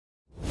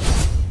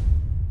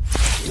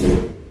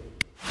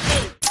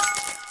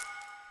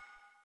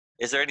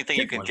Is there anything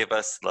you Good can one. give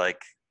us,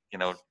 you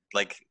know,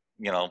 like,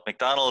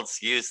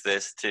 McDonald's use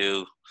this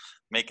to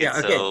make it Yeah.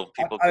 Okay. so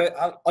people can,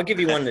 I'll give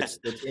you one that's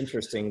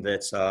interesting.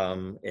 That's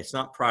it's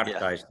not yeah.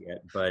 productized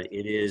yet, but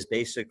it is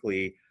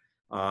basically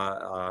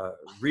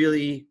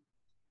really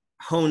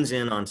hones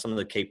in on some of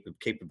the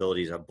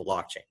capabilities of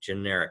blockchain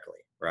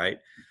generically, right?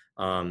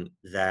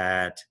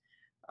 That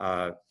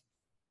how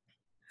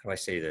do I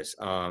say this?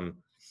 Uh,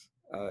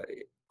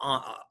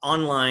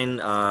 Online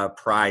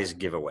prize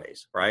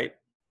giveaways, right?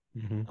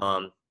 Hmm.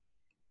 Um,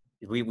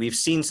 we've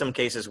seen some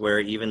cases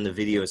where even the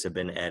videos have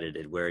been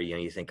edited, where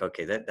you think,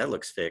 okay, that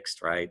looks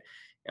fixed, right?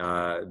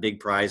 Big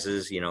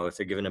prizes, if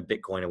they're giving a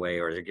Bitcoin away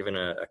or they're giving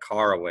a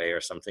car away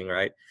or something,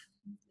 right?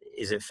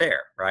 Is it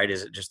fair, right?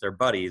 Is it just their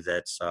buddy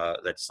that's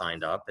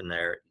signed up and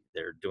they're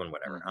doing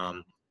whatever? Mm-hmm.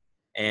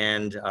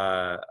 And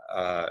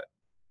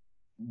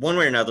one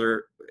way or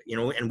another,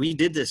 and we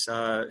did this.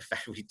 In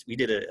fact, we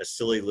did a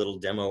silly little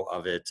demo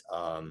of it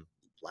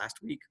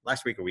last week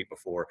or week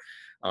before,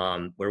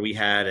 where we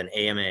had an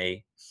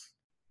AMA.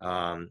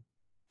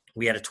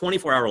 We had a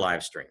 24-hour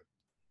live stream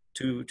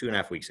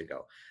 2.5 weeks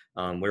ago,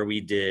 where we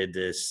did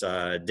this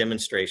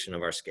demonstration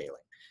of our scaling.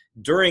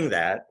 During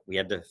that, we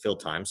had to fill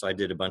time, so I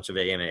did a bunch of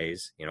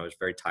AMAs. It was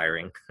very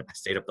tiring. I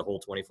stayed up the whole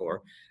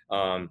 24,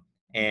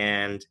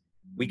 and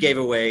we gave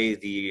away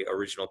the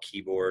original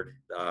keyboard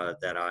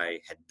that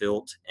I had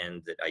built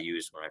and that I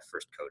used when I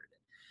first coded it.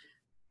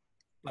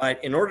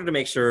 But in order to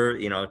make sure,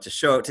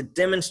 to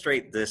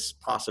demonstrate this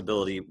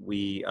possibility,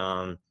 we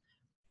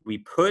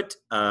put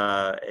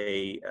all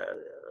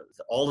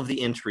of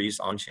the entries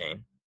on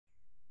chain.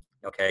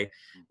 Okay,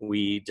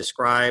 we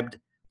described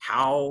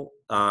how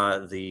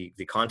the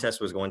contest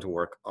was going to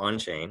work on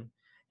chain,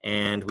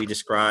 and we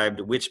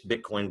described which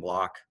Bitcoin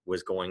block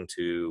was going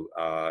to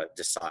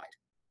decide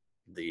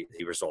the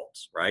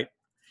results, right?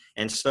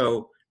 And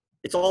so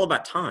it's all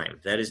about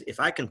time. That is, if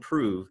I can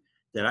prove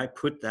that I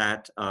put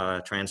that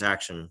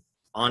transaction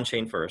on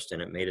chain first,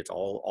 and it made it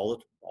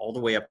all the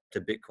way up to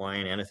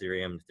Bitcoin and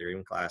Ethereum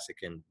Classic,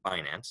 and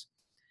Binance.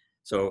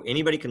 So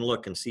anybody can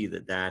look and see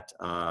that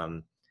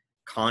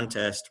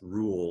contest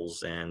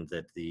rules and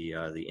that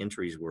the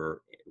entries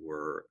were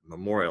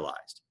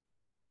memorialized.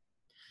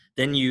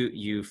 Then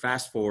you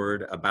fast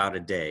forward about a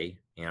day,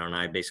 and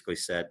I basically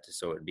said,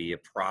 so it'd be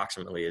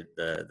approximately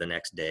the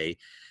next day,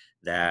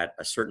 that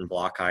a certain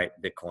block height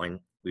Bitcoin,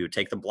 we would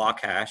take the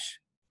block hash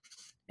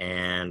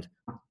and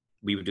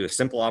we would do a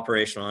simple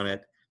operation on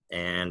it,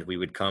 and we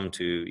would come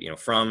to,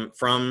 from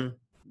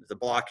the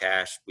block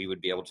hash, we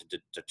would be able to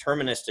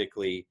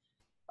deterministically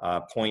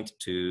point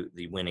to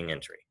the winning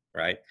entry,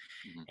 right?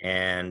 Mm-hmm.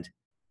 And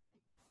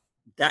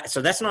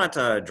that's not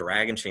a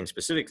Dragonchain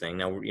specific thing.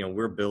 Now,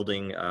 we're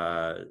building,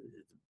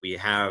 we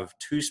have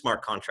 2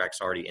 smart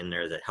contracts already in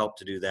there that help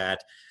to do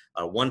that.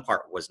 One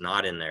part was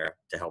not in there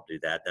to help do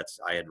that.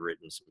 I had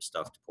written some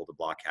stuff to pull the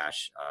block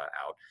hash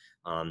out.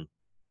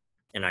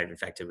 And in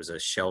fact, it was a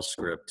shell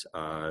script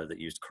that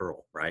used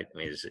curl, right? I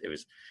mean, it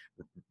was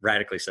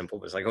radically simple,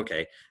 but it's like,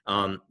 okay,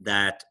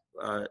 that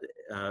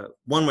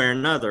one way or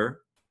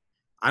another,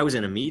 I was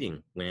in a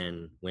meeting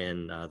when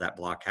that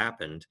block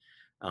happened,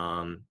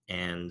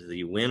 and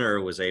the winner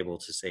was able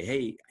to say,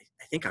 hey,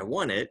 I think I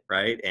won it,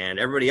 right? And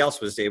everybody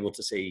else was able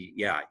to say,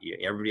 yeah,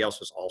 everybody else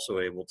was also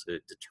able to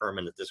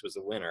determine that this was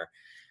the winner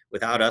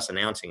without us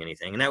announcing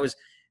anything. And that was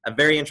a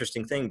very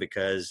interesting thing,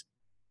 because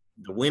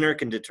the winner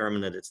can determine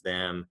that it's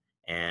them,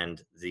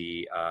 and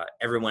the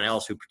everyone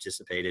else who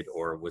participated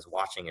or was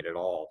watching it at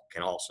all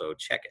can also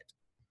check it,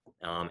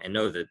 and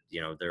know that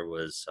there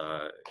was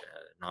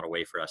not a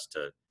way for us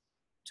to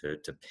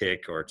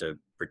pick or to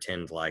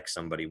pretend like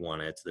somebody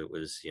won it that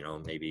was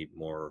maybe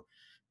more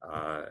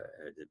a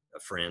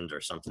friend or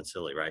something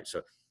silly, right?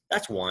 So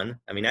that's one.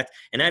 I mean,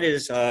 that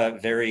is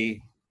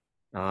very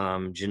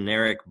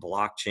generic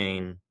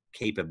blockchain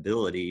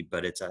capability,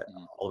 but it's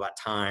all about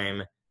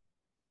time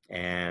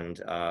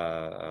and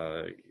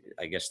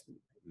I guess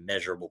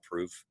measurable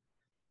proof.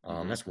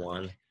 That's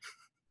one.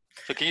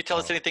 So can you tell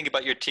us anything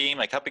about your team?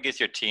 Like, how big is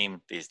your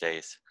team these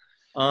days?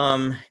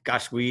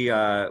 Gosh, we've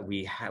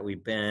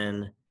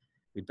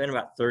been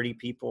about 30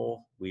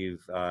 people.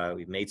 We've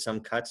made some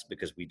cuts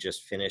because we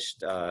just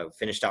finished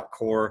out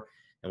core,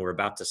 and we're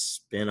about to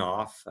spin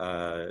off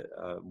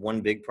one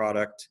big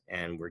product,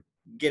 and we're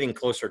getting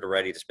closer to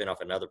ready to spin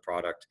off another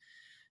product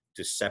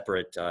to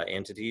separate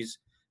entities,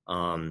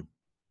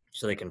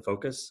 so they can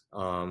focus.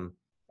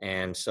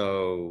 And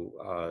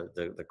so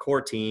the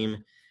core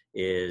team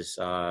is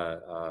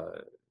right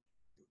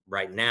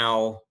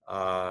now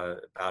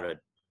about a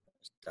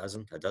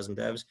dozen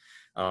devs,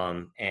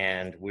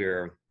 and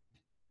we're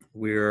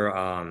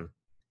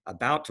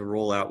about to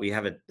roll out. We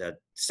have a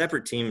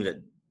separate team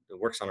that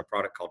works on a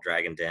product called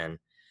Dragon Den,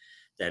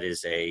 that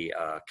is a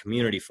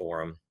community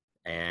forum,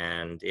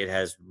 and it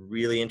has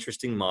really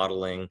interesting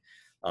modeling.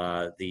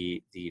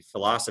 The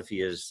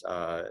philosophy is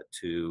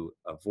to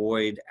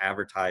avoid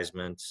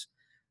advertisements,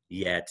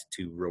 yet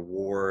to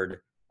reward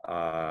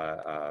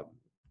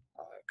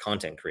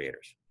content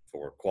creators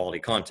for quality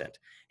content,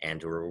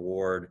 and to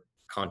reward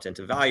content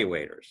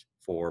evaluators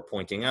for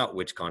pointing out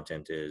which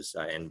content is,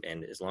 and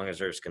as long as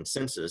there's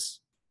consensus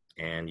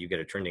and you get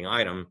a trending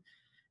item,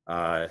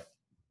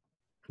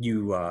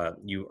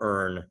 you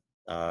earn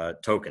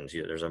tokens.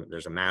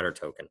 There's a matter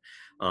token.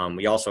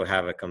 We also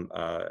have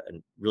a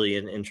really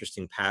an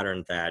interesting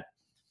pattern that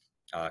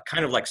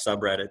kind of like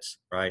subreddits,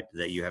 right?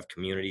 That you have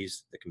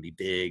communities that can be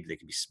big, they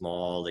can be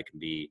small, they can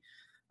be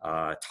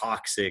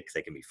toxic,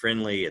 they can be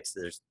friendly.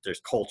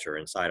 There's culture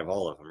inside of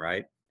all of them,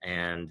 right?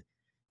 And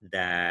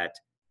that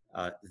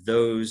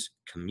those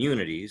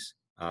communities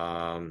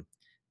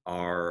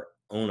are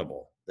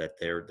ownable. That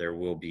there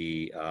will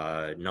be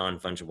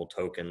non-fungible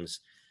tokens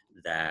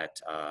that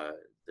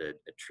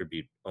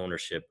attribute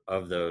ownership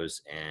of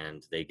those,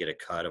 and they get a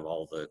cut of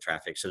all the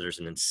traffic. So there's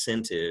an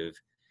incentive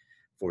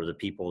for the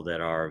people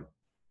that are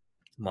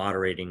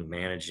moderating,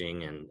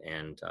 managing,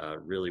 and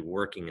really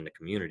working in the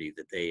community,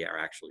 that they are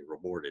actually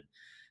rewarded.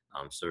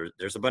 So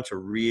there's a bunch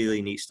of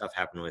really neat stuff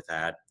happening with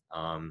that.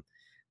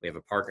 We have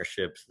a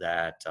partnership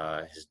that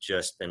has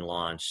just been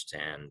launched,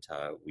 and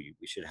we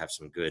should have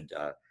some good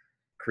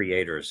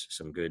creators,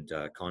 some good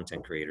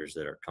content creators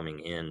that are coming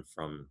in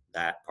from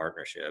that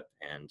partnership.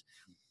 And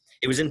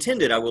it was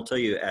intended, I will tell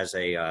you, as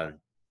a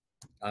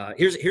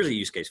here's a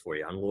use case for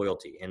you on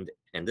loyalty,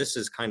 and this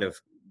is kind of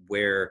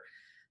where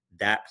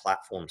that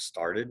platform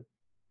started.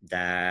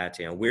 That,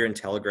 you know, we're in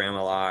Telegram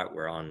a lot,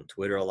 we're on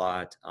Twitter a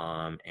lot,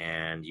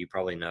 and you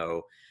probably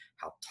know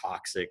how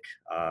toxic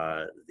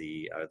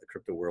the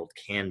crypto world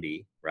can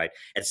be, right?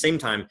 At the same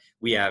time,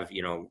 we have,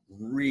 you know,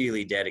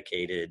 really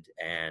dedicated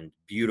and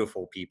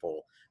beautiful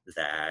people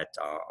that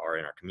are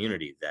in our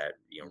community that,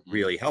 you know,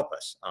 really help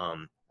us.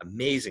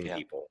 Amazing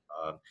people,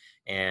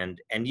 and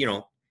you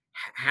know,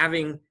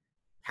 having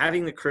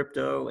the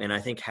crypto, and I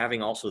think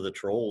having also the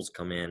trolls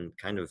come in,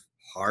 kind of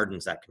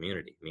hardens that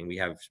community. I mean, we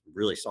have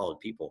really solid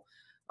people,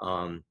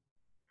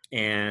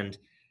 and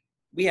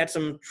we had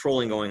some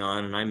trolling going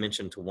on, and I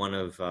mentioned to one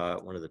of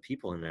the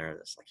people in there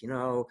that's like, you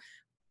know,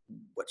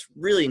 what's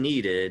really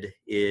needed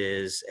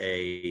is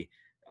a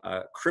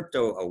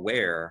crypto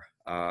aware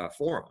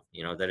forum.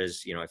 You know, that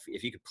is, you know,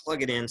 if you could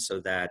plug it in so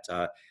that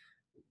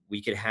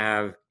we could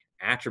have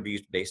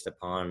attributes based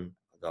upon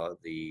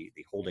the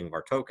holding of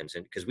our tokens,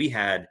 and because we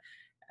had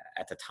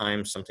at the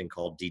time something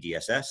called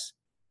DDSS.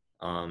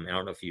 I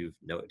don't know if do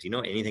you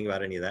know anything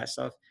about any of that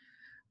stuff?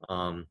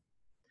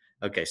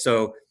 Okay,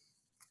 so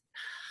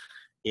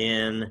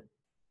in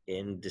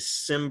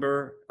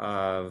December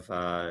of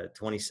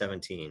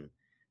 2017,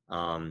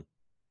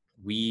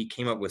 we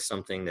came up with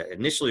something that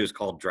initially was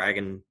called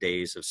Dragon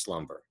Days of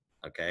Slumber.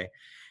 Okay,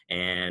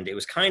 and it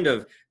was kind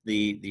of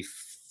the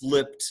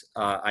flipped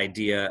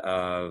idea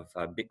of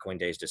Bitcoin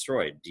Days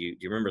Destroyed. Do you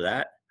remember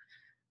that?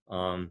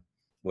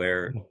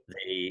 Where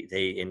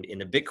they in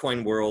the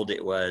Bitcoin world,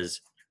 it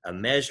was a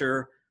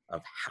measure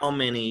of how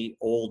many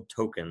old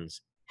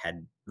tokens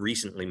had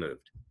recently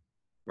moved,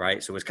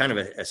 right? So it was kind of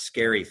a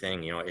scary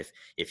thing. You know,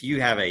 if you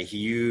have a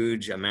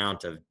huge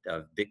amount of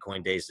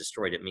Bitcoin Days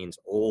Destroyed, it means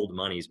old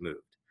money's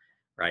moved,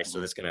 right? So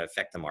that's going to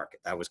affect the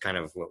market. That was kind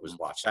of what was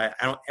watched. I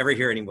don't ever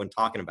hear anyone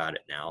talking about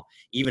it now,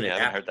 even at I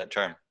that. haven't heard that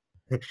term.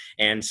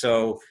 And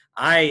so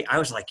I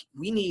was like,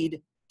 we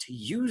need to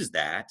use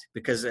that,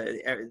 because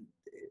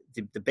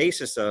the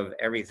basis of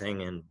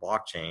everything in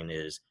blockchain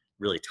is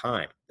really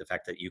time. The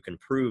fact that you can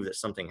prove that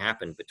something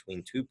happened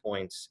between 2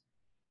 points,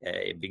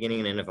 beginning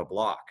and end of a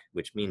block,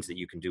 which means that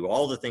you can do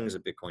all the things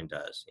that Bitcoin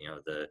does. You know,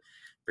 the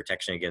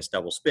protection against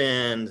double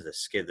spend,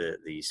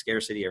 the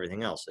scarcity,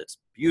 everything else. It's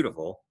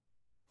beautiful.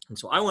 And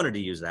so I wanted to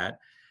use that.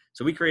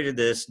 So we created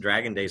this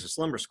Dragon Days of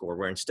Slumber score,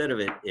 where instead of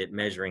it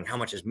measuring how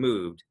much has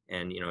moved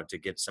and, you know, to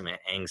get some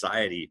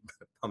anxiety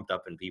pumped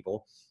up in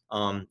people,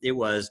 it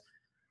was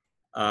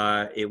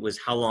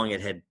how long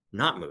it had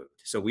not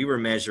moved. So we were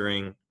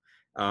measuring,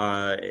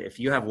 if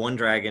you have one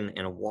dragon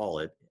in a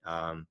wallet,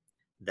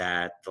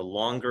 that the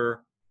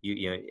longer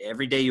you know,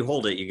 every day you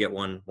hold it, you get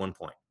one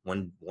point,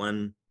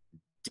 one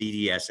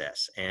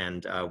DDSS.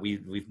 And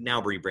we've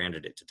now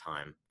rebranded it to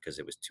time because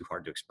it was too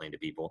hard to explain to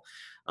people.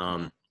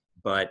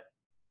 But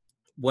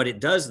what it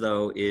does,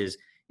 though, is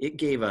it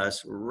gave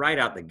us right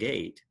out the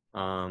gate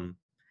an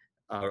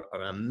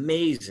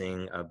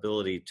amazing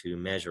ability to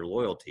measure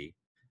loyalty,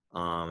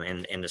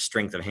 and the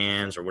strength of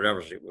hands, or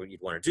whatever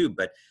you'd want to do.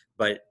 But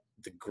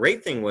the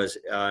great thing was,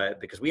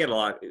 because we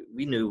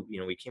knew, you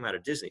know, we came out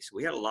of Disney, so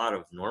we had a lot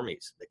of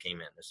normies that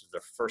came in. This was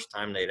their first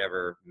time they'd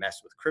ever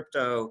messed with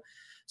crypto.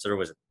 So there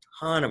was a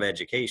ton of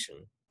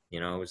education.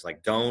 You know, it was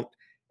like, don't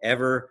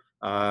ever,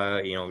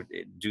 you know,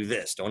 do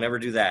this. Don't ever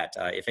do that.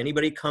 If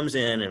anybody comes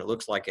in and it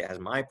looks like it has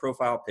my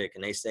profile pic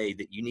and they say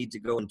that you need to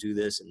go and do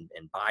this and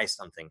buy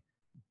something,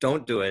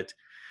 don't do it.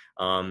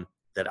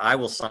 That I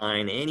will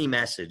sign any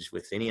message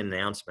with any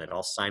announcement.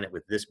 I'll sign it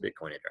with this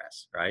Bitcoin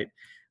address, right?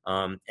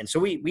 And so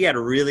we had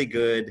a really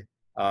good,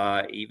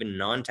 even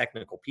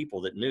non-technical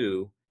people that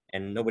knew,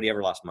 and nobody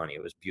ever lost money.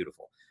 It was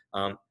beautiful.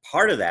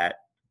 Part of that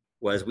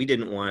was we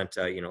didn't want,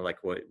 you know,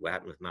 like what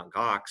happened with Mt.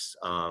 Gox.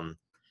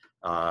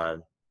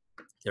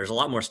 There's a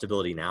lot more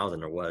stability now than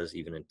there was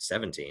even in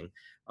 17.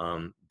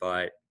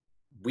 But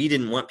we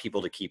didn't want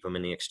people to keep them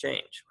in the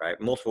exchange, right?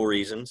 Multiple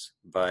reasons,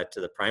 but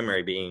the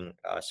primary being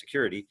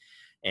security.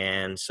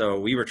 And so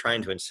we were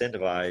trying to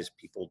incentivize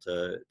people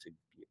to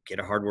get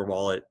a hardware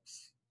wallet,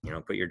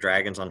 put your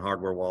Dragons on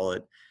hardware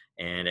wallet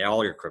and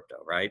all your crypto,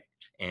 right?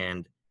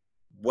 And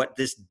what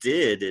this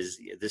did is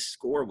this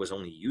score was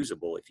only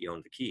usable if you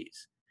owned the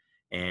keys.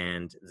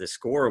 And the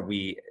score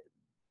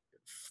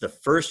the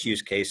first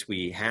use case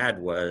we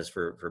had was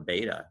for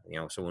beta,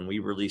 so when we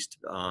released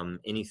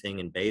anything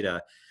in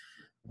beta,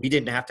 we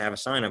didn't have to have a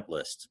sign up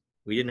list.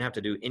 We didn't have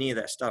to do any of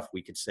that stuff.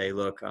 We could say,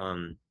 look,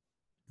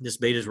 this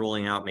beta is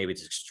rolling out. Maybe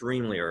it's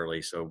extremely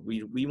early. So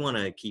we want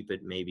to keep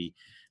it maybe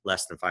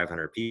less than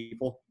 500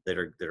 people that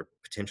are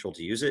potential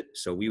to use it.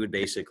 So we would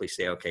basically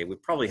say, okay, we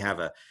probably have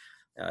a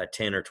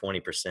 10 or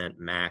 20%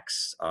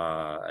 max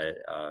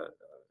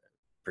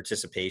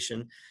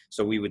participation.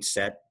 So we would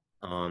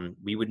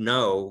we would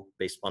know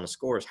based upon the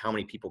scores how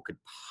many people could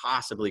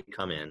possibly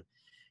come in,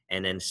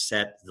 and then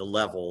set the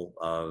level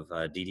of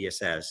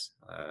DDSS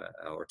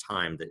or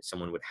time that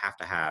someone would have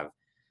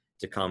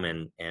to come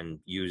in and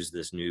use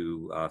this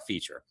new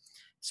feature.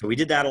 So we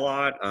did that a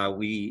lot.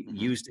 We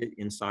used it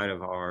inside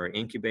of our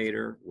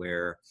incubator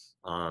where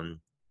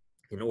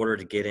in order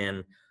to get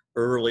in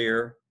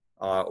earlier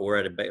or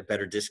at a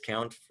better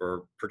discount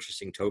for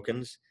purchasing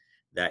tokens,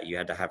 that you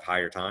had to have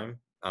higher time.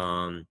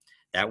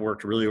 That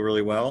worked really,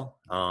 really well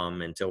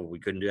until we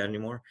couldn't do that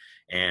anymore.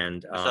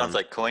 And it sounds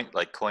like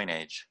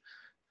Coinage.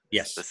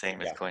 Yes, the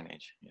same as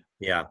Coinage.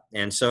 Yeah.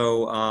 And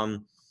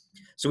so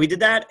so we did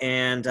that,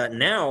 and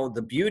now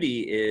the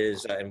beauty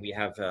is, and we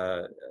have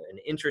an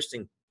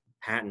interesting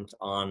patent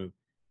on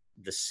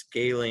the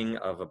scaling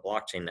of a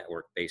blockchain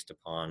network based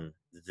upon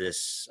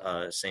this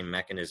same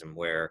mechanism,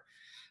 where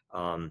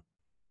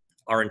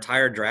our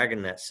entire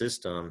DragonNet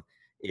system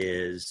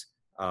is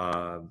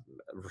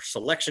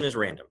selection is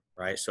random,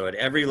 right? So at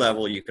every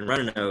level, you can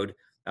run a node.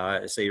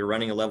 Say you're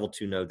running a level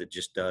 2 node that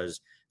just does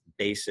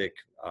basic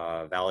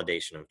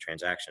validation of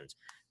transactions.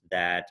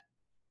 That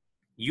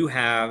you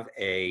have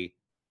there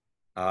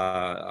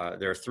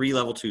are 3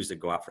 level 2s that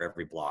go out for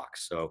every block.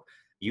 So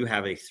you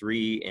have a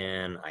 3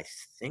 in, I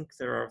think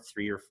there are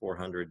 300 or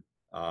 400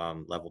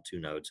 level 2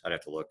 nodes. I'd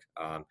have to look.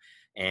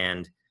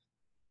 And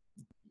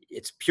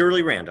it's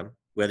purely random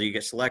whether you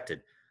get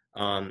selected.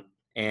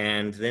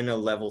 And then a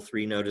level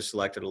 3 node is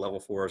selected, a level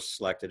 4 is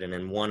selected, and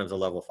then one of the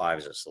level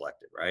 5s is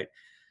selected, right?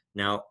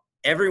 Now,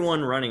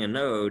 everyone running a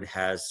node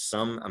has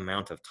some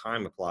amount of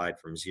time applied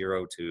from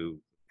 0 to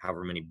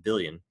however many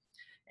billion.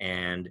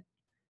 And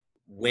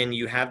when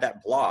you have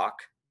that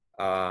block,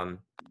 that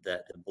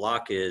the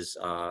block is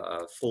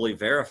fully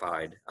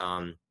verified,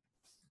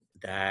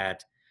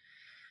 that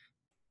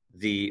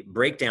the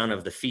breakdown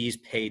of the fees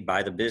paid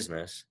by the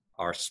business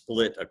are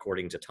split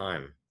according to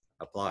time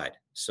applied.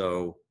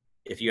 So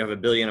if you have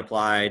 1 billion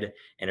applied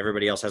and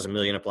everybody else has 1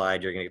 million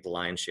applied, you're going to get the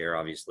lion's share,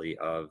 obviously,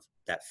 of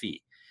that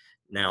fee.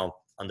 Now,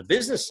 on the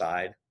business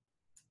side,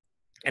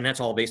 and that's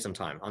all based on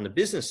time. On the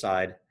business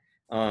side,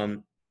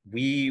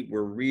 we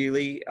were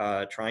really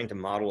trying to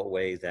model a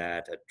way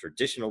that a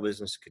traditional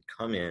business could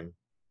come in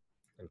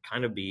and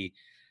kind of be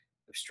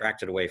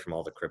abstracted away from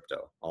all the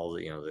crypto, all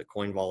the the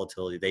coin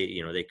volatility.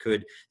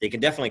 They can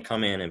definitely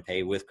come in and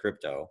pay with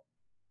crypto,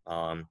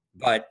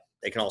 but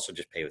they can also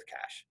just pay with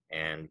cash.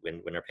 And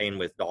when they're paying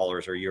with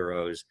dollars or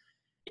euros,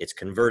 it's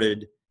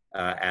converted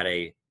at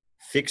a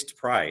fixed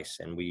price,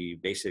 and we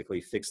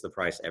basically fix the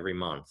price every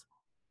month.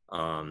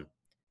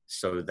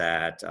 So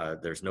that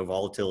there's no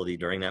volatility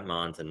during that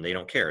month, and they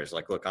don't care. It's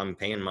like, look, I'm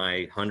paying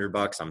my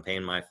 $100, I'm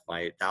paying my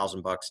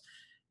 $1,000,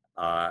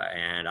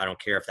 and I don't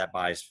care if that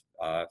buys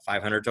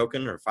 500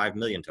 token or 5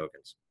 million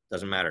tokens.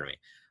 Doesn't matter to me.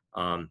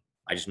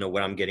 I just know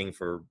what I'm getting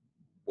for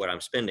what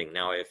I'm spending.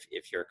 Now,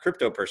 if you're a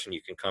crypto person,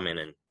 you can come in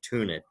and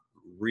tune it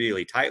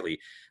really tightly.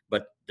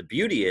 But the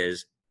beauty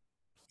is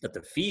that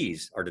the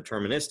fees are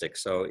deterministic.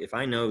 So if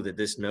I know that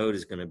this node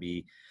is going to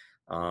be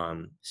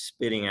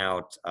spitting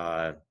out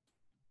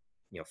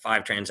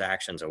 5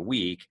 transactions a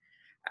week,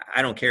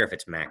 I don't care if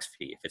it's max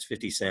fee. If it's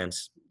 50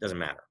 cents, doesn't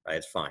matter, right?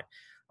 It's fine.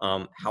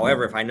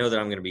 However, if I know that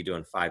I'm going to be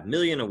doing 5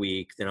 million a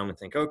week, then I'm going to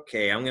think,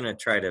 okay, I'm going to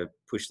try to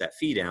push that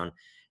fee down.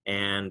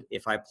 And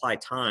if I apply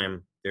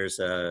time, there's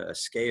a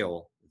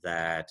scale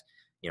that,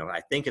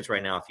 I think it's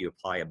right now, if you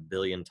apply 1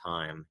 billion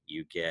time,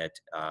 you get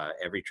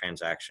every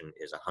transaction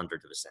is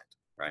 100th of a cent,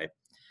 right?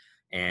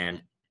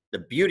 And the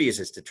beauty is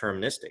it's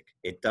deterministic.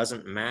 It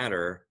doesn't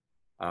matter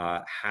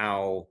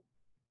how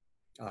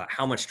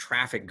much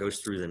traffic goes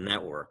through the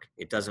network.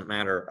 It doesn't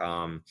matter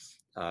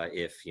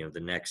if the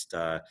next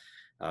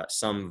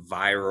some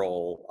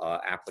viral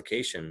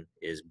application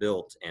is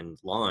built and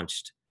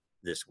launched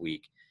this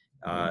week.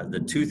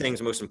 The 2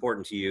 things most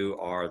important to you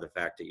are the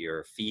fact that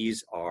your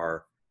fees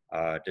are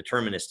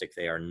deterministic.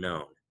 They are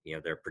known.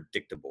 They're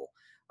predictable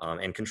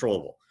and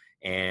controllable.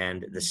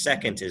 And the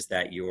second is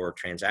that your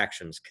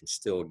transactions can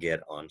still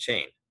get on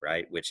chain,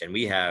 right? And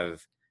we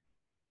have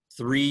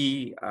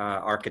 3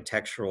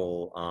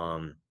 architectural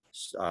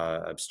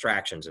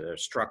abstractions or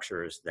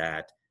structures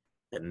that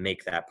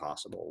make that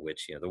possible,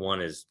 which the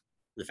one is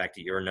the fact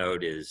that your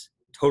node is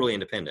totally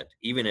independent.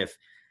 Even if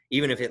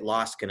it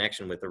lost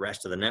connection with the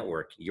rest of the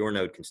network, your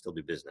node can still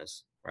do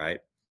business, right?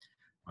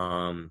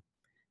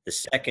 The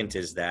second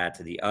is that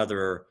the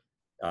other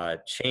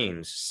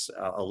chains,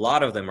 a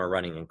lot of them are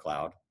running in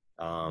cloud.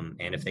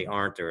 And if they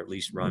aren't, they're at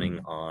least running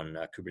on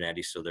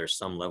Kubernetes. So there's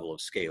some level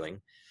of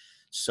scaling.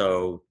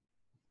 So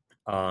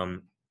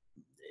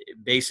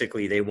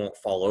basically they won't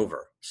fall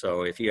over.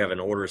 So if you have an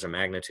orders of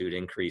magnitude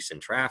increase in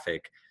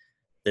traffic,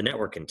 the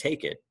network can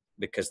take it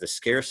because the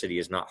scarcity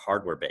is not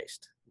hardware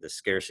based. The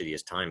scarcity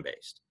is time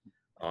based.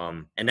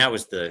 And that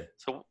was the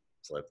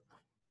flip.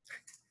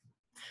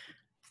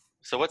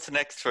 So what's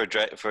next for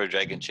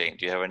Dragonchain?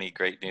 Do you have any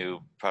great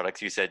new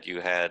products? You said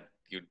you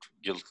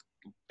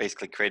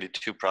basically created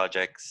two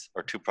projects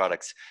or two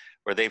products.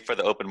 Were they for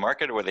the open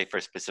market, or were they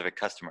for specific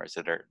customers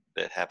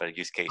that have a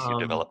use case you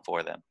developed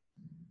for them?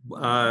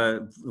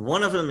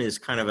 One of them is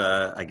kind of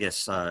I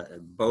guess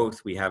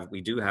both.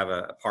 We do have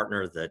a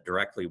partner that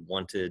directly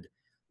wanted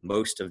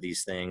most of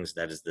these things.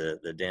 That is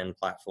the Den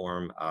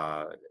platform.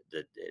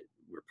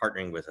 We're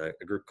partnering with a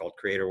group called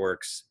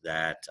CreatorWorks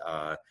that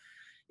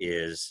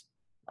is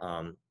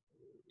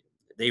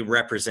they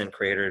represent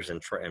creators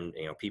and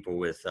people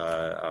with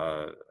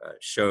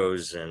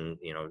shows, and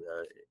a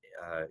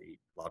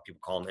lot of people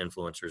call them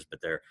influencers,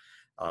 but they're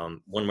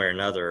one way or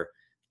another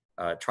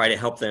try to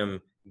help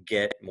them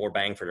get more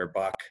bang for their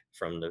buck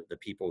from the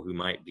people who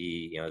might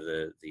be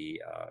the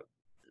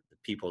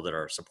people that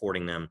are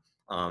supporting them,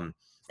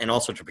 and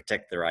also to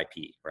protect their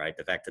IP, right?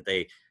 The fact that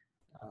they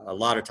a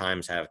lot of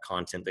times have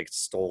content that gets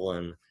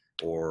stolen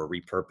or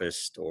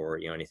repurposed or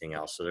anything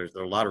else. So there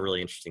are a lot of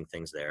really interesting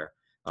things there,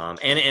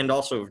 and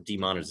also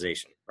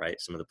demonetization, right?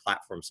 Some of the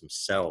platforms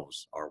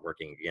themselves are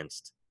working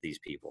against these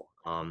people.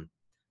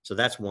 So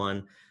that's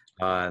one.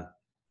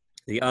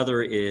 The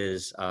other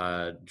is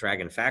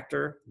Dragon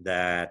Factor.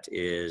 That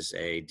is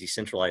a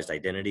decentralized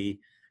identity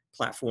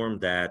platform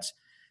that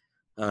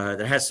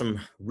has some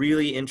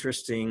really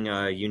interesting,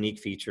 unique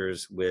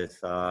features. With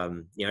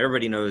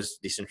everybody knows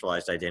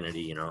decentralized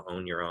identity.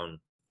 Own your own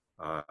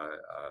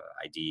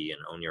ID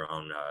and own your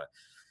own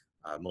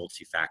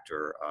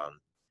multi-factor.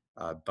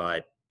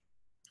 But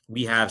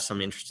we have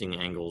some interesting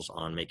angles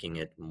on making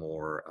it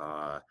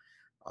more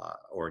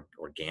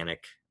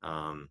organic,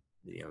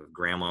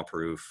 grandma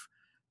proof,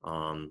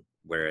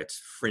 where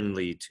it's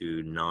friendly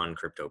to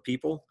non-crypto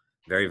people.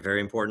 Very, very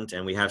important.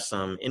 And we have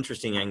some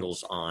interesting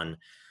angles on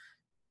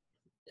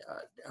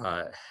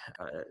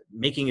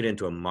making it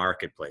into a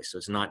marketplace. So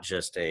it's not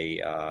just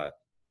a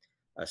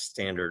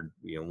standard,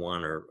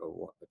 one or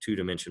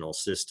two-dimensional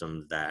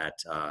system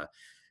that,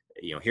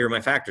 here are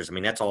my factors. I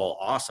mean, that's all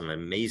awesome,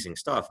 amazing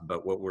stuff.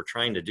 But what we're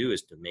trying to do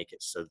is to make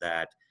it so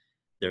that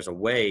there's a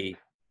way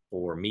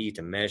for me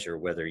to measure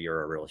whether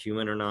you're a real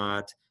human or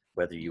not,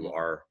 whether you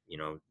are,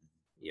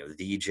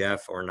 the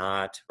Jeff or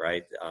not,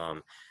 right?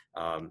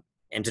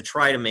 And to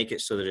try to make it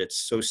so that it's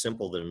so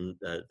simple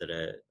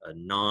that a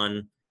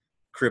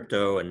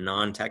non-crypto and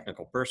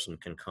non-technical person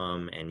can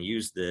come and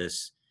use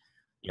this,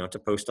 to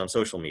post on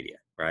social media,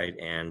 right?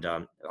 And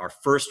our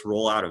first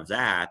rollout of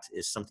that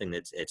is something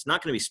it's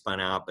not going to be spun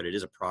out, but it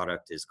is a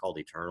product. It's called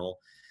Eternal,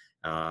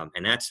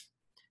 and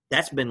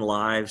that's been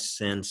live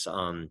since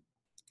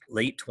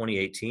late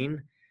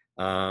 2018.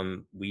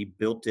 We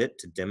built it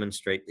to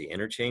demonstrate the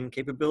interchain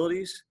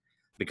capabilities,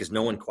 because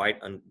no one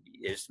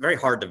it's very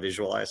hard to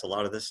visualize a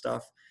lot of this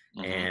stuff.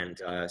 Mm-hmm.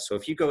 And so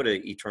if you go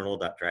to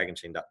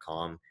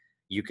eternal.dragonchain.com,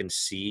 you can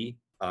see,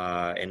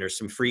 and there's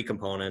some free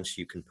components.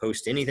 You can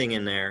post anything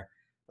in there.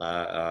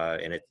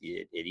 And it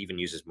even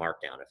uses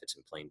Markdown. If it's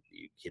in plain,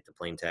 you hit the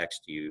plain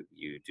text, you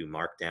do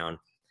Markdown,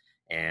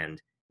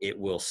 and it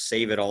will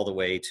save it all the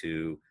way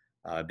to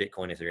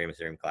Bitcoin,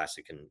 Ethereum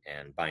Classic,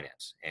 and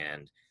Binance.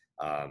 And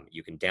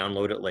you can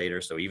download it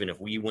later. So even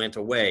if we went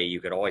away, you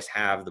could always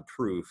have the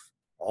proof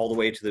all the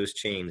way to those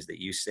chains that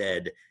you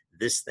said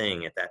this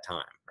thing at that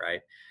time,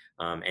 right?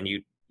 And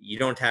you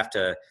don't have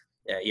to,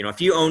 if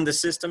you owned the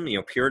system,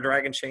 pure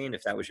Dragonchain,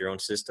 if that was your own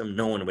system,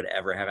 no one would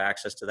ever have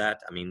access to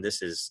that. I mean,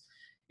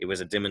 it was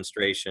a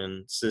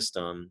demonstration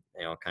system,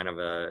 kind of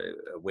a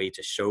way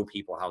to show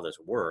people how this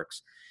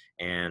works.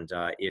 And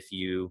if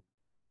you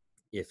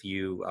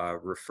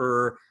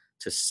refer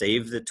to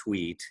save the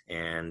tweet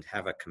and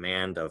have a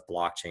command of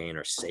blockchain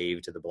or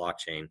save to the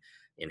blockchain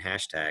in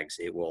hashtags,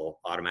 it will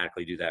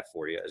automatically do that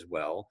for you as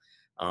well.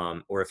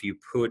 Or if you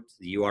put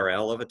the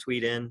URL of a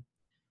tweet in,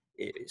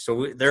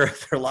 so there are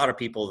a lot of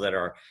people that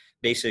are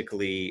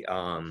basically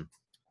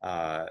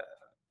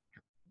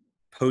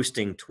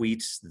posting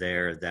tweets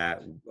there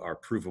that are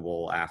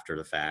provable after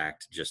the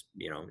fact, just,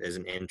 as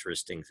an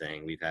interesting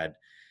thing. We've had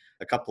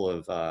a couple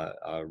of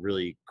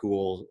really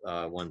cool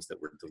ones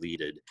that were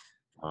deleted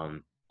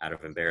out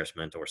of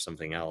embarrassment or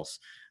something else,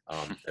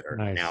 that are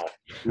Nice. now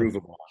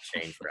provable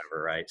on chain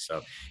forever, right?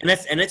 So,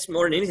 and it's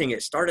more than anything,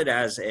 it started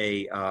as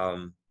a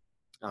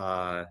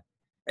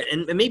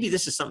and maybe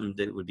this is something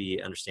that would be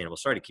understandable.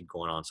 Sorry to keep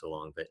going on so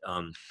long, but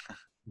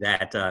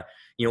that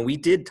we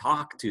did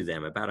talk to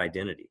them about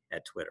identity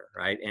at Twitter,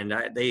 right? And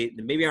they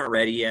maybe aren't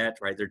ready yet,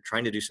 right? They're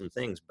trying to do some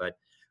things, but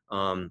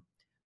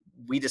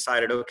we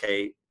decided,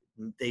 okay,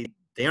 they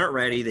aren't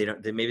ready.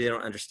 Maybe they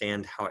don't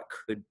understand how it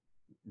could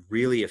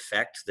really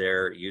affect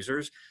their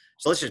users.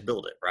 So let's just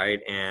build it, right?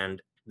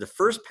 And the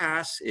first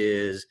pass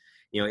is,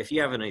 if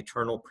you have an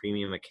Eternal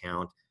Premium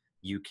account,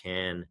 you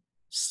can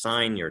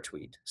sign your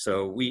tweet.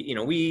 So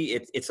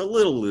it's a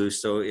little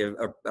loose. So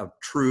a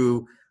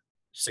true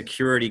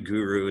security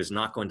guru is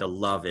not going to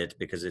love it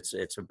because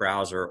it's a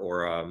browser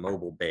or a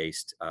mobile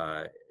based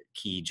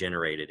key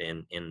generated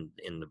in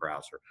the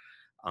browser.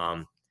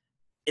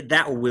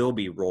 That will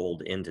be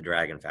rolled into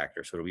Dragon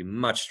Factor, so it'll be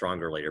much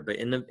stronger later. But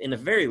in the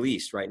very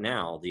least, right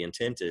now, the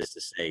intent is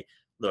to say,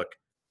 look,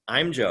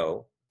 I'm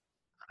Joe.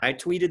 I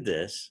tweeted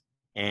this,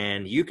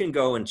 and you can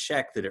go and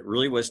check that it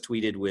really was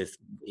tweeted with,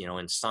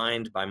 and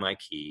signed by my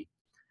key,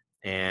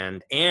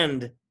 and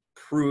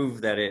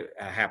prove that it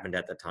happened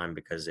at the time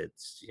because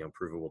it's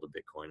provable to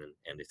Bitcoin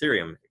and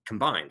Ethereum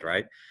combined,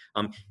 right?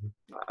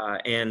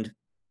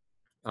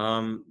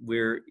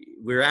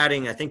 We're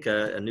adding, I think,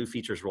 a new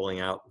feature is rolling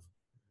out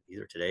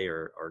either today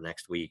or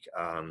next week,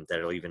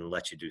 that'll even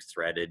let you do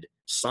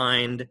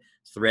signed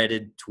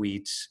threaded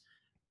tweets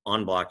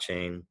on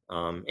blockchain.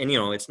 And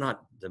it's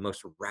not the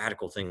most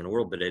radical thing in the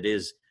world, but it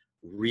is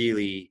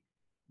really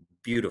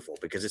beautiful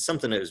because it's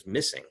something that was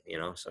missing.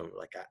 So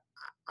like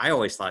I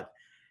always thought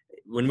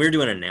when we're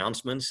doing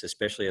announcements,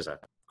 especially as a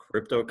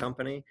crypto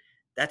company,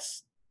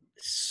 that's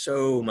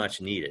so much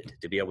needed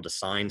to be able to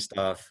sign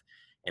stuff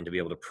and to be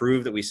able to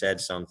prove that we said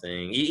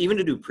something, even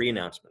to do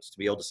pre-announcements, to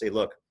be able to say,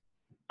 look,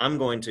 I'm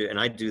going to, and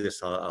I do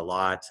this a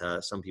lot.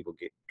 Some people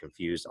get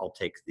confused. I'll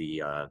take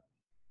the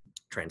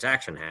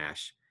transaction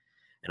hash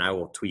and I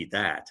will tweet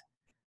that.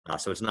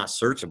 So it's not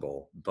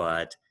searchable,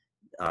 but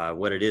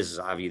what it is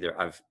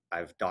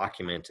I've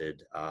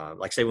documented,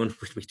 like say when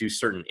we do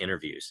certain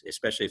interviews,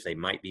 especially if they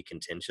might be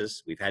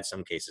contentious. We've had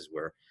some cases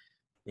where,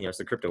 it's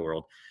the crypto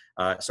world.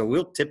 So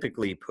we'll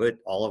typically put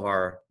all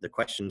of the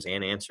questions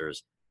and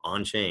answers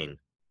on chain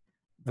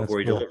before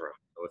we deliver them.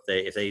 So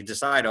if they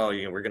decide, oh,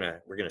 we're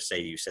gonna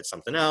say you said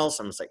something else,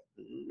 I'm just like,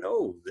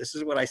 no, this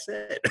is what I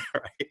said,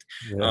 right?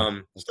 Yeah,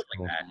 Stuff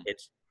cool. like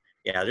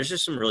that. There's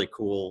just some really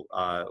cool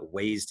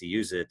ways to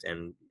use it,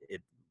 and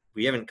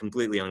we haven't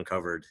completely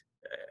uncovered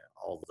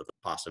all of the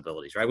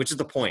possibilities, right? Which is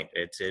the point.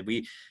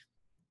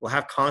 We'll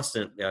have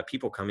constant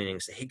people come in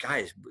and say, hey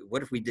guys,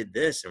 what if we did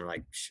this? And we're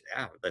like,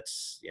 yeah,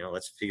 let's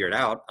figure it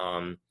out.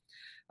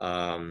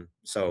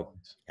 So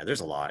yeah,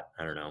 there's a lot.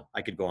 I don't know.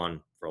 I could go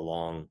on for a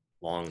long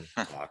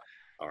talk.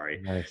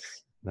 Sorry.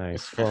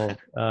 Nice. Well,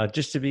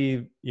 just to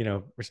be,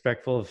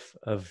 respectful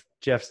of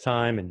Jeff's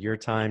time and your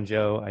time,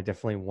 Joe, I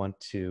definitely want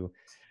to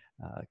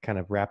kind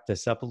of wrap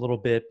this up a little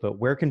bit, but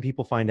where can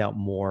people find out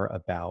more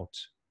about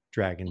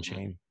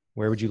Dragonchain?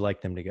 Where would you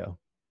like them to go?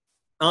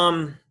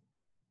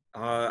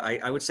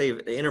 I would say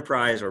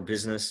enterprise or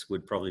business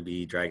would probably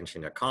be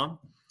dragonchain.com.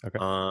 Okay.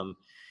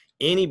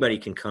 Anybody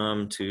can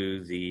come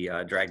to the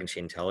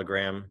Dragonchain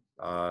Telegram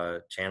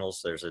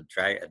channels. There's a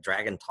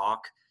Dragon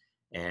Talk,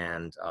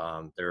 and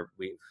there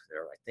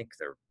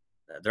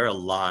are a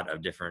lot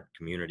of different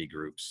community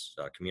groups,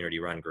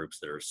 community-run groups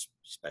that are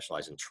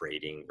specialized in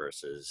trading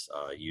versus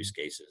use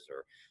cases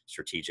or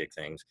strategic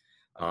things.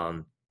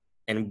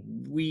 And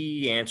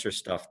we answer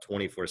stuff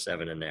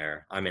 24/7 in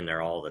there. I'm in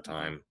there all the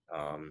time.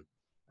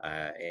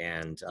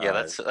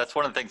 That's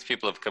one of the things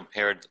people have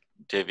compared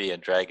Divi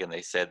and Dragon.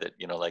 They said that,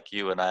 like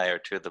you and I are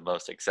two of the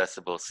most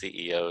accessible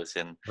CEOs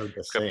in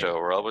crypto.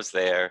 We're always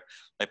there.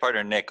 My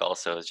partner Nick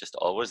also is just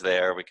always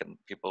there.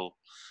 People,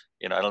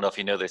 I don't know if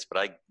you know this,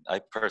 but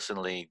I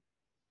personally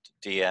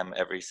DM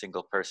every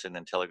single person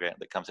in Telegram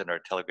that comes in our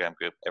Telegram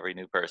group, every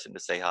new person, to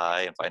say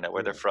hi and find out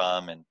where they're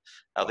from and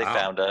how they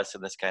found us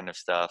and this kind of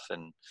stuff.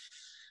 And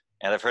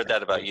I've heard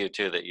that about you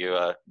too, that you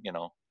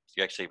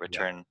actually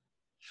return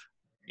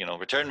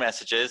return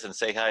messages and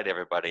say hi to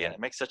everybody, and it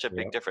makes such a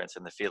big difference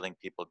in the feeling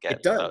people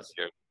get about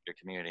your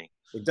community.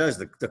 It does.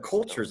 The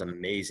culture is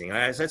amazing.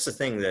 That's the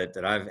thing that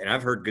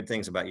I've heard good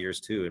things about yours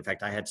too. In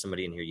fact, I had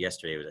somebody in here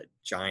yesterday who was a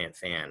giant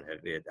fan.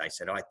 I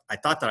said, oh, I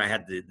thought that I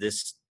had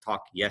this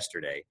talk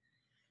yesterday,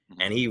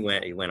 and he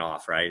went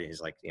off, right?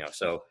 He's like,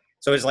 so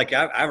it's like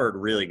I've heard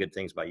really good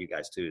things about you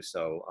guys too.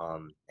 So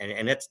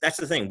and that's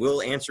the thing.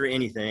 We'll answer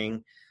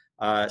anything.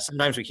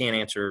 Sometimes we can't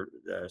answer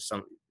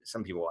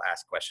some people will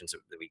ask questions that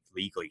we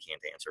legally can't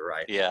answer,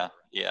 right? Yeah,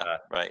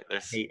 right.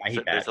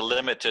 There's a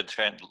limit to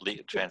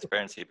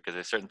transparency because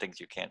there's certain things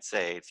you can't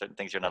say, certain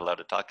things you're not allowed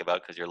to talk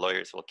about because your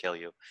lawyers will kill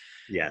you.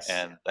 Yes.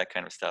 And that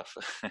kind of stuff.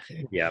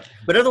 Yeah.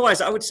 But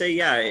otherwise, I would say,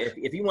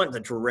 if you want the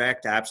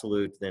direct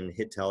absolute, then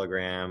hit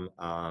Telegram.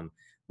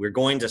 We're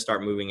going to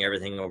start moving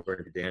everything over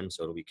to DIN,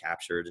 so it'll be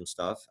captured and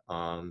stuff.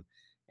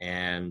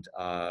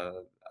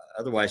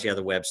 Otherwise,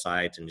 the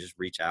website, and just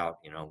reach out.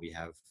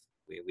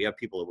 We have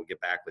people that will get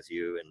back with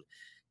you, and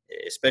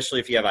especially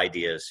if you have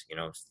ideas,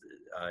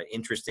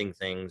 interesting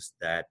things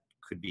that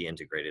could be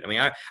integrated. I mean,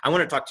 I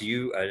want to talk to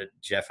you,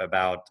 Jeff,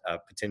 about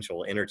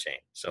potential interchain.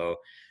 So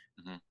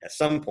at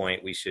some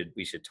point we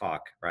should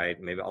talk, right?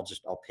 Maybe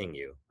I'll ping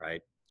you,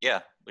 right? Yeah,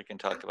 we can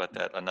talk about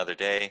that another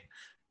day.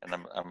 And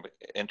I'm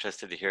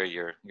interested to hear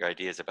your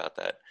ideas about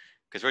that,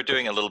 because we're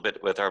doing a little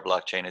bit with our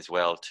blockchain as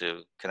well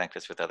to connect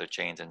us with other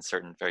chains and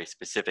certain very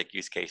specific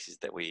use cases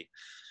that we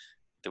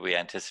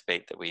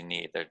anticipate that we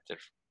need.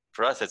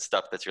 For us, it's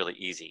stuff that's really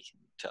easy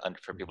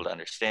for people to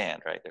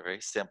understand, right? They're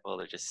very simple.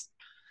 They're just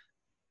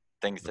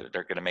things that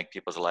are going to make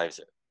people's lives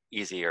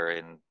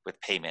easier with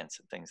payments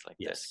and things like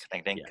this,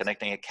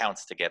 connecting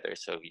accounts together.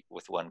 So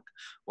with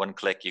one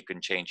click, you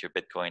can change your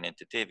Bitcoin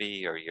into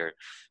Divi or your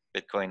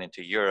Bitcoin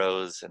into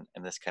euros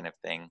and this kind of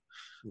thing,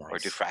 or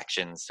do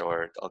fractions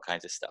or all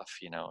kinds of stuff,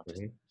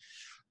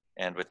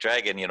 And with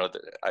Dragon,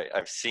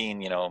 I've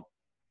seen,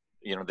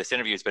 this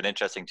interview has been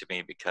interesting to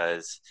me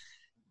because,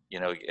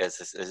 as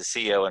a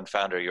CEO and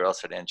founder, you're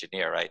also an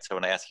engineer, right? So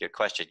when I ask you a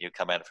question, you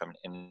come at it from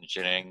an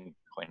engineering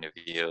point of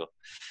view.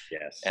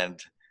 Yes.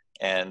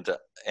 And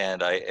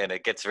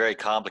it gets very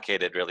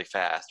complicated really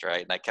fast,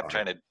 right? And I kept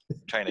trying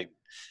to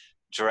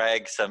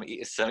drag some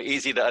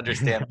easy to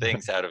understand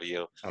things out of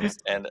you.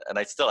 And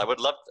I would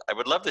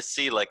love to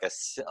see like a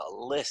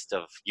list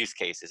of use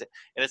cases.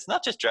 And it's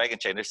not just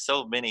Dragonchain. There's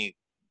so many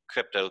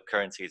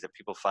cryptocurrencies that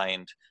people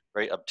find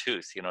very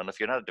obtuse, and if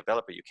you're not a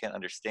developer, you can't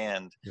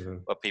understand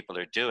what people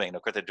are doing.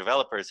 Of course, the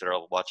developers that are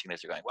all watching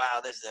this are going, wow,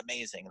 this is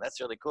amazing.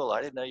 That's really cool.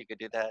 I didn't know you could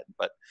do that.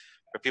 But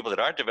for people that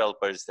aren't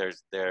developers,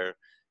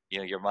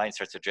 your mind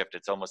starts to drift.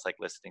 It's almost like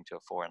listening to a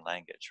foreign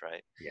language,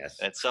 right? Yes.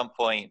 And at some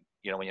point,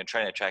 when you're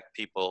trying to attract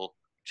people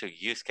to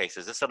use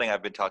cases, this is something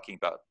I've been talking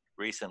about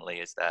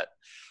recently, is that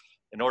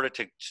in order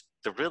to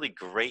the really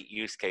great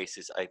use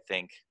cases, I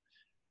think,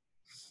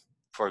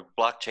 for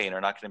blockchain are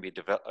not going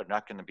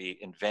to be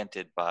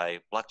invented by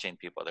blockchain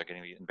people. They're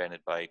going to be invented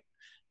by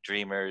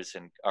dreamers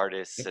and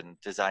artists and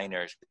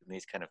designers and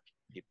these kind of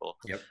people.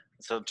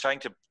 So trying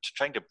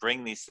to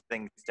bring these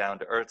things down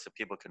to earth so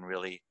people can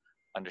really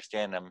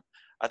understand them.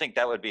 I think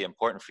that would be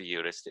important for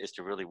you is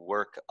to really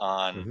work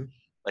on,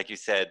 like you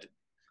said,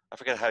 I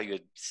forget how you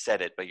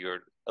said it, but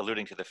you're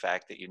alluding to the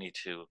fact that you need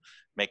to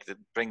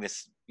bring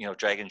this,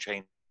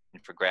 Dragonchain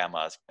for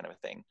grandmas kind of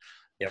a thing.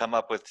 Come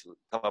up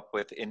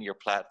with in your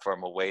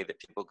platform a way that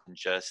people can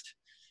just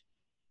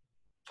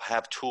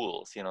have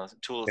tools,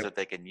 that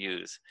they can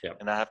use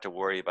and not have to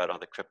worry about all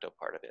the crypto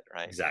part of it,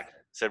 right?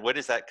 Exactly. So where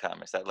does that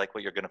come? Is that like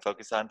what you're going to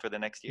focus on for the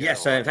next year?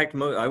 Yes. In fact,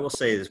 I will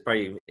say this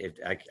probably, if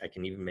I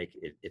can even make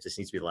it, if this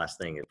needs to be the last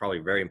thing, it's probably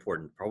very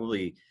important.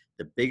 Probably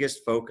the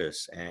biggest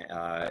focus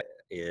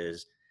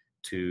is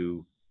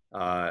to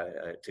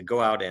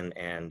go out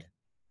and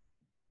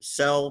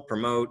sell,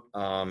 promote,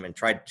 and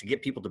try to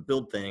get people to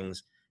build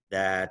things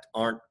that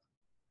aren't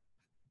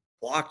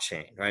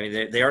blockchain,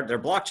 right? They're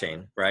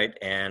blockchain, right?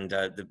 And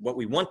what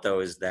we want though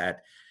is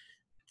that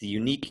the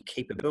unique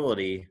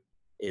capability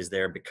is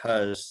there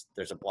because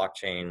there's a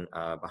blockchain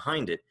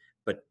behind it.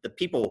 But the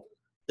people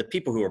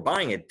who are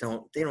buying it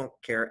don't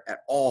care at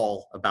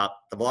all about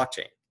the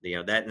blockchain.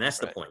 That's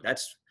the point.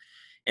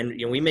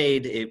 We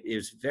made it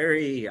is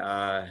very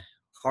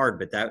hard,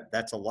 but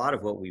that's a lot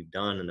of what we've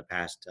done in the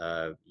past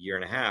year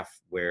and a half,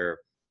 where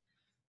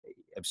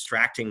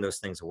abstracting those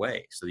things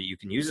away so that you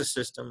can use a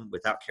system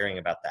without caring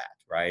about that,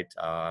 right?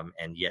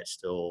 And yet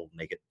still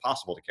make it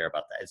possible to care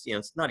about that.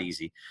 It's not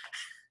easy.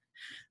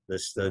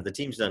 The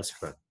team's done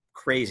some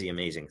crazy,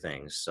 amazing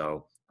things.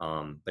 So,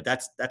 but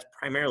that's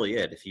primarily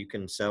it. If you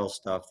can sell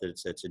stuff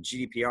that's a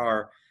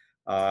GDPR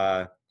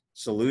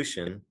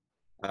solution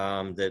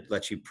that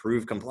lets you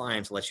prove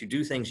compliance, lets you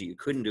do things that you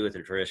couldn't do with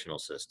a traditional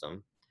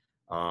system,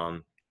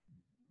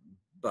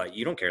 but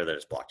you don't care that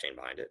it's blockchain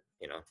behind it,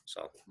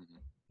 So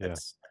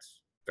that's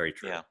very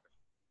true. Yeah.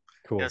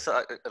 Cool.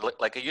 So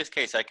like a use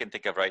case I can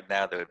think of right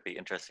now that would be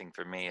interesting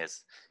for me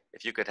is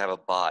if you could have a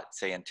bot,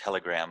 say in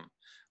Telegram,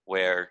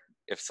 where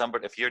if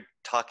you're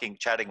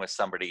chatting with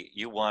somebody,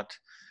 you want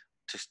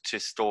to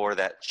store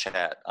that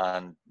chat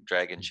on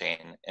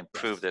Dragonchain and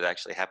prove that it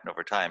actually happened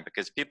over time,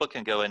 because people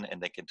can go in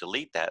and they can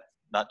delete that,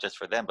 not just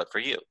for them, but for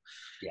you.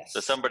 Yes. So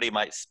somebody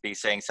might be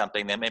saying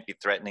something, they might be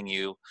threatening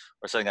you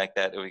or something like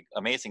that. It would be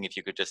amazing if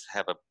you could just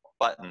have a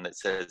button that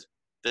says,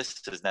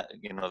 this is not,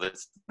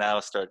 that's now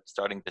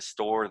starting to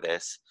store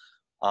this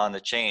on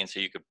the chain, so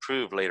you could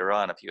prove later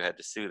on if you had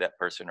to sue that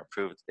person or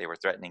prove that they were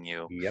threatening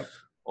you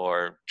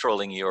or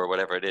trolling you or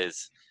whatever it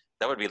is.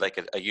 That would be like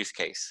a use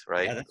case,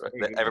 right? Yeah,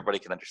 that everybody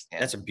can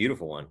understand. That's a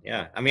beautiful one.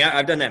 Yeah. I mean,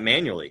 I've done that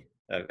manually.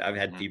 I've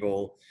had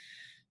people.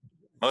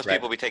 Most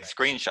people, we take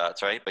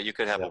screenshots, right? But you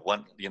could have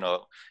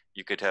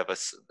you could have a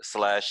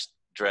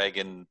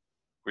 /dragon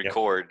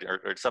record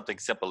or something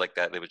simple like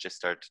that. They would just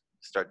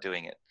start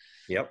doing it.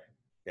 Yep.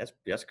 That's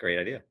a great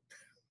idea.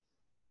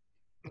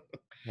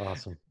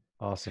 Awesome.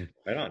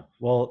 Right on.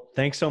 Well,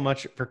 thanks so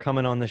much for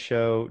coming on the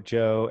show,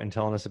 Joe, and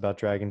telling us about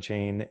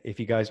Dragonchain. If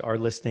you guys are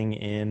listening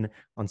in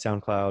on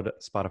SoundCloud,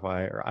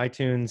 Spotify, or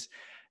iTunes,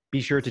 be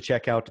sure to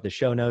check out the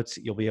show notes.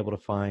 You'll be able to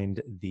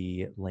find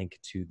the link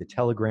to the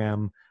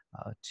Telegram,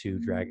 to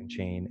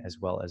Dragonchain, as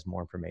well as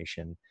more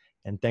information.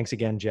 And thanks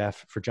again,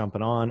 Jeff, for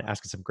jumping on,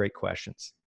 asking some great questions.